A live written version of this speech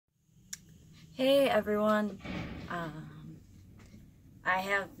Hey everyone, I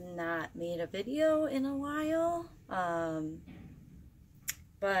have not made a video in a while,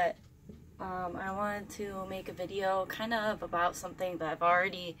 but I wanted to make a video kind of about something that I've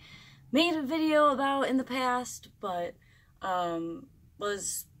already made a video about in the past, but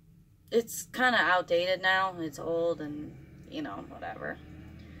it's kind of outdated now. It's old and, you know, whatever.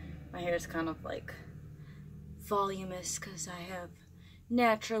 My hair's kind of like voluminous because I have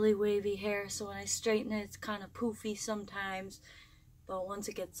naturally wavy hair, so when I straighten it, it's kind of poofy sometimes, but once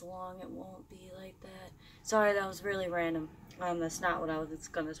it gets long, it won't be like that. Sorry, that was really random. That's not what I was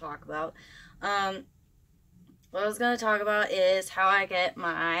going to talk about. What I was going to talk about is how I get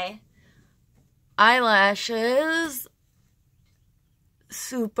my eyelashes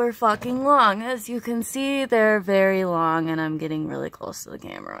super fucking long. As you can see, they're very long, and I'm getting really close to the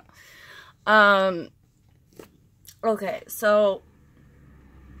camera. Okay, so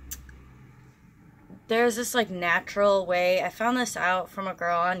there's this like natural way. I found this out from a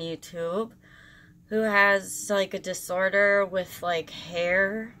girl on YouTube who has like a disorder with like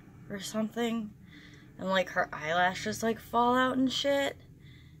hair or something, and like her eyelashes like fall out and shit.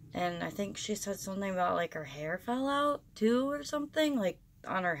 And I think she said something about like her hair fell out too or something, like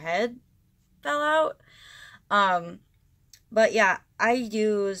on her head fell out. But yeah, I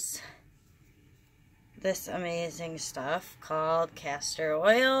use this amazing stuff called castor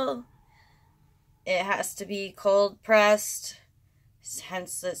oil. It has to be cold pressed,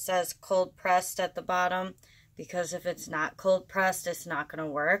 hence it says cold pressed at the bottom, because if it's not cold pressed, it's not gonna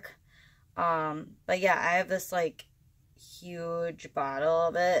work. But yeah, I have this like huge bottle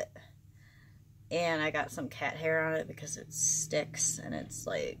of it, and I got some cat hair on it because it sticks, and it's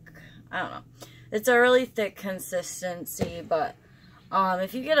like, I don't know, it's a really thick consistency. But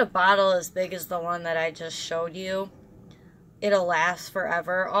if you get a bottle as big as the one that I just showed you, it'll last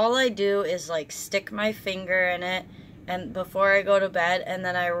forever. All I do is like stick my finger in it and before I go to bed, and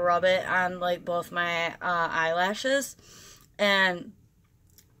then I rub it on like both my eyelashes, and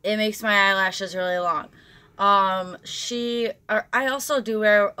it makes my eyelashes really long. I also do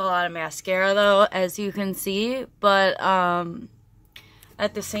wear a lot of mascara though, as you can see, but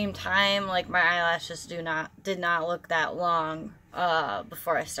at the same time, like my eyelashes did not look that long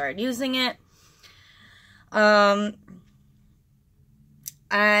before I started using it.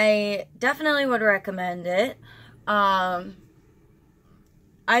 I definitely would recommend it. I've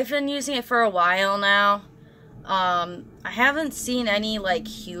been using it for a while now. I haven't seen any like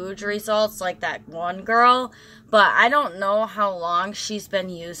huge results like that one girl, but I don't know how long she's been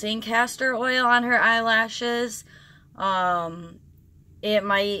using castor oil on her eyelashes. It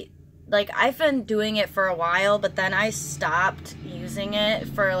might, like, I've been doing it for a while, but then I stopped using it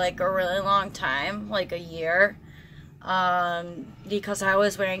for like a really long time, like a year. Because I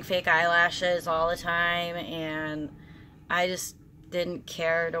was wearing fake eyelashes all the time, and I just didn't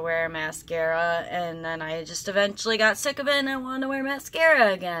care to wear mascara, and then I just eventually got sick of it and I wanted to wear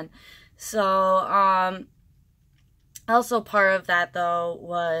mascara again. So, also part of that though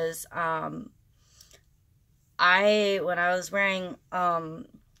was, when I was wearing,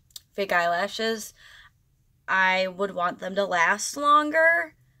 fake eyelashes, I would want them to last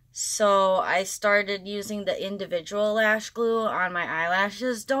longer. So I started using the individual lash glue on my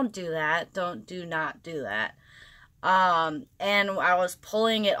eyelashes. Don't do that. Do not do that. And I was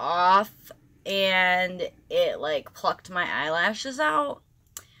pulling it off, and it like plucked my eyelashes out.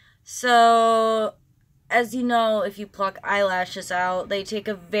 So, as you know, if you pluck eyelashes out, they take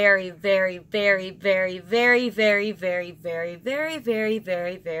a very, very, very, very, very, very, very, very, very, very,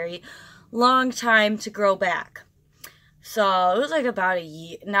 very, very long time to grow back. So, it was like about a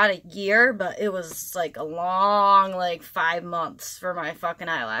year, not a year, but it was like a long, like 5 months for my fucking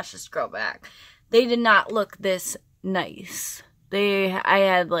eyelashes to grow back. They did not look this nice. I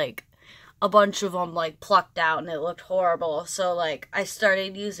had like a bunch of them like plucked out, and it looked horrible. So like I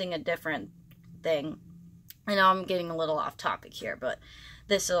started using a different thing. I know I'm getting a little off topic here, but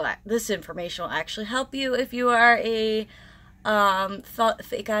this information will actually help you if you are a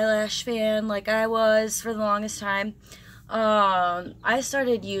fake eyelash fan like I was for the longest time. I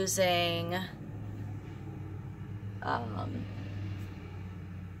started using,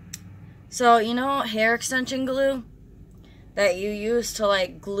 so you know hair extension glue that you use to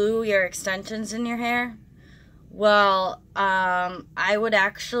like glue your extensions in your hair? Well, I would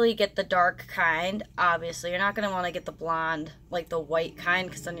actually get the dark kind. Obviously, you're not going to want to get the blonde, like the white kind,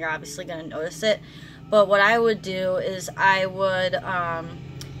 because then you're obviously going to notice it. But what I would do is I would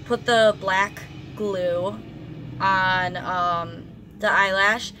put the black glue on the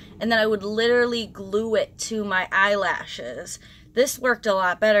eyelash, and then I would literally glue it to my eyelashes This worked a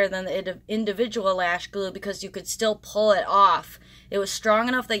lot better than the individual lash glue because you could still pull it off. It was strong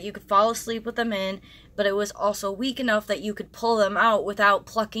enough that you could fall asleep with them in, but it was also weak enough that you could pull them out without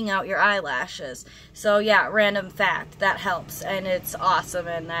plucking out your eyelashes. So yeah, random fact, that helps, and it's awesome,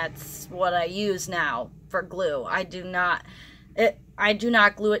 and that's what I use now for glue. I do not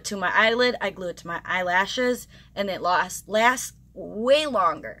glue it to my eyelid, I glue it to my eyelashes, and it lasts way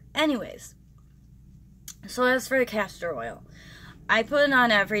longer. Anyways, so as for the castor oil, I put it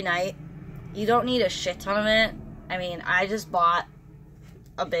on every night. You don't need a shit ton of it. I mean, I just bought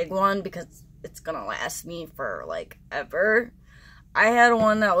a big one because it's gonna last me for like ever. I had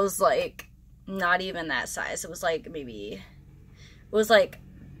one that was like not even that size. It was like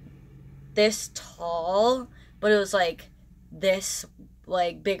this tall, but it was like this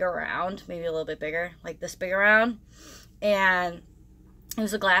like big around, maybe a little bit bigger, like this big around, and it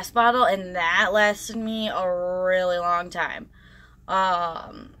was a glass bottle, and that lasted me a really long time.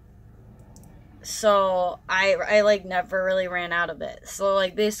 So I like never really ran out of it. So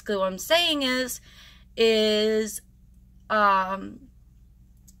like basically what I'm saying is it's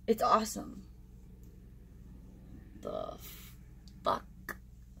awesome. The fuck?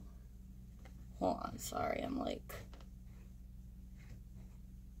 Hold on, sorry, I'm like...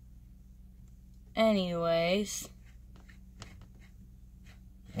 Anyways,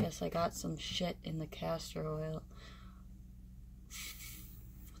 I guess I got some shit in the castor oil.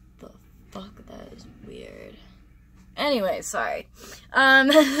 What the fuck? That is weird. Anyway, sorry.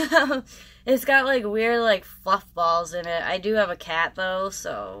 It's got like weird like fluff balls in it. I do have a cat though,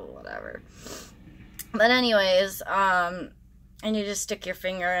 so whatever. But anyways, and you just stick your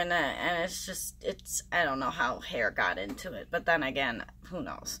finger in it, and it's I don't know how hair got into it, but then again, who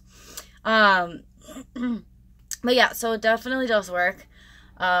knows. But yeah, so it definitely does work.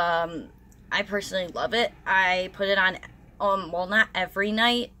 I personally love it. I put it on, well, not every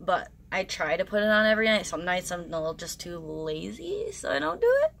night, but I try to put it on every night. Some nights I'm a little just too lazy, so I don't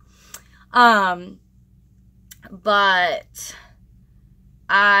do it. But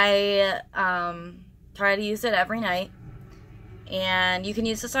I, try to use it every night. And you can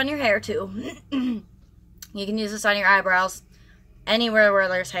use this on your hair, too. You can use this on your eyebrows. Anywhere where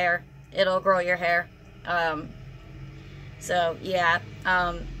there's hair, it'll grow your hair. So, yeah.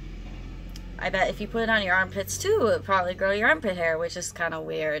 I bet if you put it on your armpits, too, it'll probably grow your armpit hair, which is kind of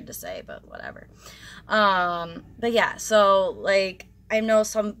weird to say, but whatever. But yeah, so, like, I know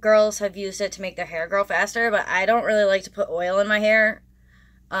some girls have used it to make their hair grow faster, but I don't really like to put oil in my hair.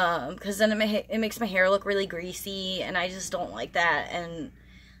 Because then it makes my hair look really greasy, and I just don't like that, and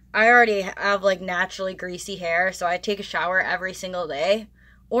I already have, like, naturally greasy hair, so I take a shower every single day,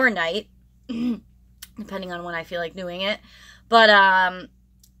 or night, depending on when I feel like doing it, but,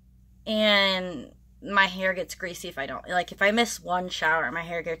 and my hair gets greasy if I don't, like, if I miss one shower, my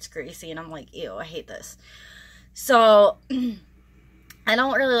hair gets greasy, and I'm like, ew, I hate this, so... I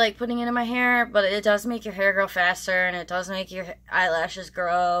don't really like putting it in my hair, but it does make your hair grow faster, and it does make your eyelashes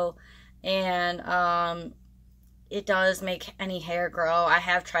grow, and it does make any hair grow. I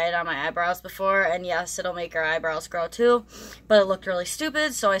have tried it on my eyebrows before, and yes, it'll make your eyebrows grow too, but it looked really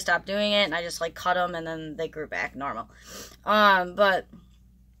stupid, so I stopped doing it, and I just, like, cut them, and then they grew back normal.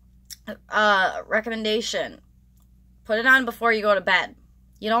 Recommendation, put it on before you go to bed.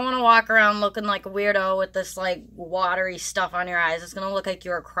 You don't want to walk around looking like a weirdo with this, like, watery stuff on your eyes. It's going to look like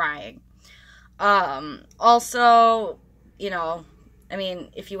you're crying. Also, you know, I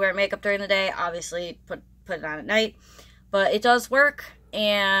mean, if you wear makeup during the day, obviously put it on at night. But it does work,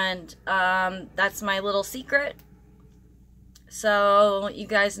 and that's my little secret. So, you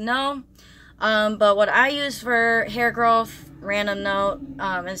guys know. But what I use for hair growth, random note,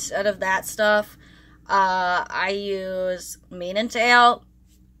 instead of that stuff, I use mane and tail.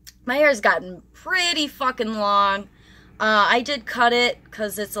 My hair's gotten pretty fucking long. I did cut it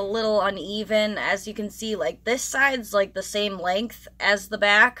because it's a little uneven. As you can see, like, this side's, like, the same length as the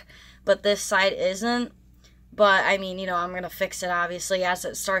back, but this side isn't. But, I mean, you know, I'm going to fix it, obviously, as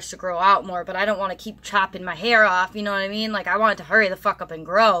it starts to grow out more, but I don't want to keep chopping my hair off, you know what I mean? Like, I want it to hurry the fuck up and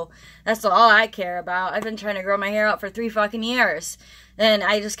grow. That's all I care about. I've been trying to grow my hair out for 3 fucking years, and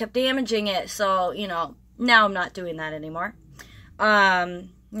I just kept damaging it, so, you know, now I'm not doing that anymore.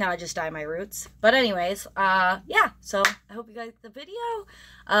 Now I just dye my roots. But anyways, yeah, so I hope you guys liked the video.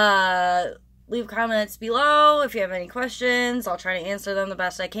 Leave comments below if you have any questions. I'll try to answer them the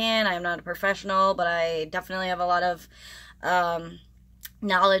best I can. I am not a professional, but I definitely have a lot of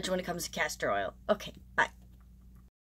knowledge when it comes to castor oil. Okay, bye.